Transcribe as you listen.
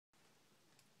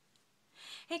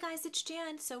Hey guys, it's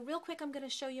Jan. So real quick, I'm going to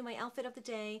show you my outfit of the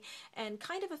day and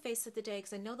kind of a face of the day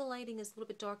because I know the lighting is a little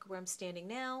bit darker where I'm standing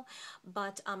now,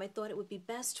 but I thought it would be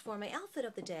best for my outfit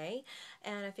of the day,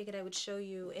 and I figured I would show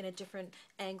you in a different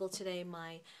angle today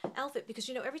my outfit because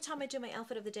you know every time I do my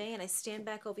outfit of the day and I stand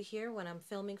back over here when I'm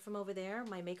filming from over there,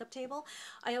 my makeup table,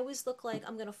 I always look like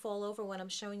I'm going to fall over when I'm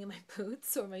showing you my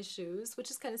boots or my shoes, which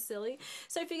is kind of silly.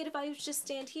 So I figured if I just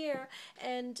stand here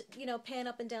and, you know, pan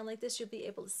up and down like this, you'll be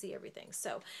able to see everything.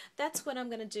 So that's what I'm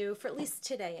going to do for at least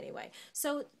today anyway.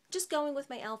 So just going with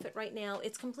my outfit right now,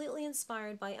 it's completely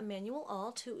inspired by Emmanuelle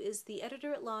Ootd, who is the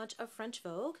editor-at-large of French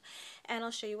Vogue, and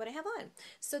I'll show you what I have on.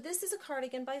 So this is a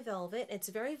cardigan by Velvet. It's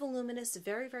very voluminous,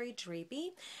 very, very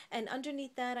drapey, and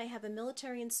underneath that I have a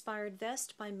military-inspired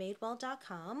vest by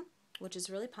Madewell.com, which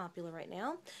is really popular right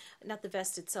now. Not the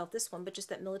vest itself, this one, but just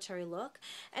that military look.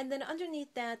 And then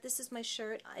underneath that, this is my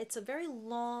shirt. It's a very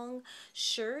long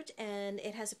shirt, and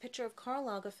it has a picture of Karl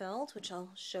Lagerfeld, which I'll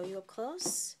show you up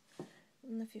close. I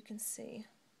don't know if you can see.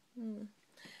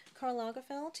 Karl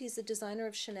Lagerfeld, he's the designer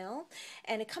of Chanel,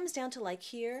 and it comes down to like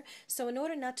here. So in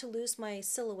order not to lose my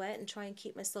silhouette and try and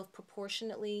keep myself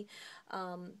proportionately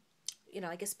you know,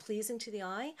 I guess pleasing to the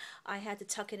eye, I had to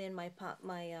tuck it in my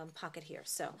pocket here.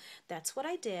 So that's what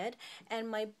I did. And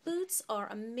my boots are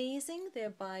amazing. They're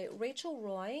by Rachel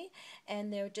Roy,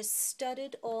 and they're just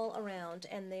studded all around,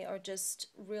 and they are just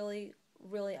really,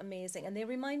 really amazing. And they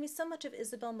remind me so much of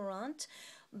Isabel Marant,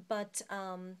 but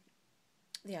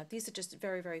yeah, these are just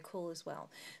very, very cool as well.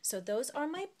 So those are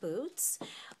my boots.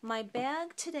 My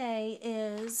bag today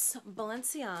is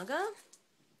Balenciaga,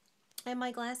 and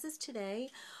my glasses today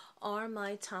are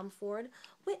my Tom Ford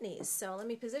Whitneys. So let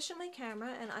me position my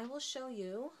camera and I will show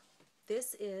you.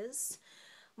 This is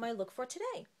my look for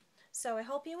today. So I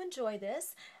hope you enjoy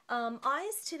this.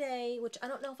 Eyes today, which I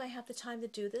don't know if I have the time to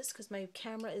do this because my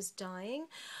camera is dying,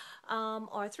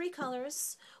 are three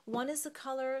colors. One is the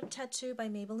color Tattoo by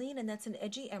Maybelline, and that's an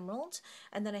edgy emerald.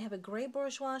 And then I have a gray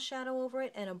bourgeois shadow over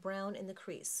it and a brown in the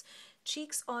crease.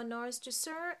 Cheeks are Nars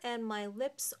Douceur, and my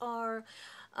lips are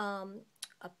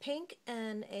a pink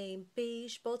and a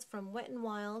beige, both from Wet n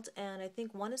Wild, and I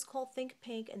think one is called Think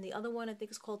Pink and the other one I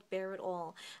think is called Bare It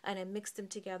All, and I mixed them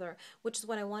together, which is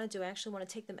what I want to do. I actually want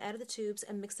to take them out of the tubes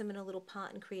and mix them in a little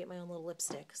pot and create my own little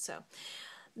lipstick. So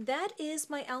that is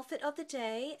my outfit of the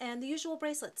day, and the usual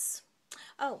bracelets.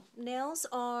 Oh, nails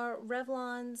are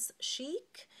Revlon's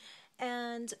Chic,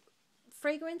 and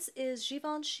fragrance is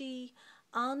Givenchy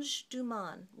Ange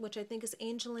Duman, which I think is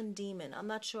Angel and Demon. I'm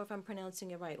not sure if I'm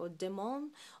pronouncing it right. Or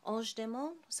Demon, Ange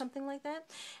Demon, something like that.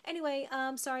 Anyway,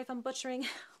 sorry if I'm butchering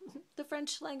the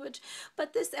French language.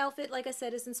 But this outfit, like I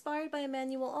said, is inspired by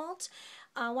Emmanuelle Ootd,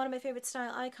 one of my favorite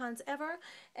style icons ever.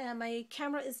 And my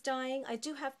camera is dying. I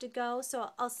do have to go.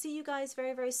 So I'll see you guys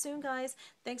very, very soon, guys.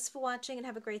 Thanks for watching and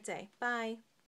have a great day. Bye.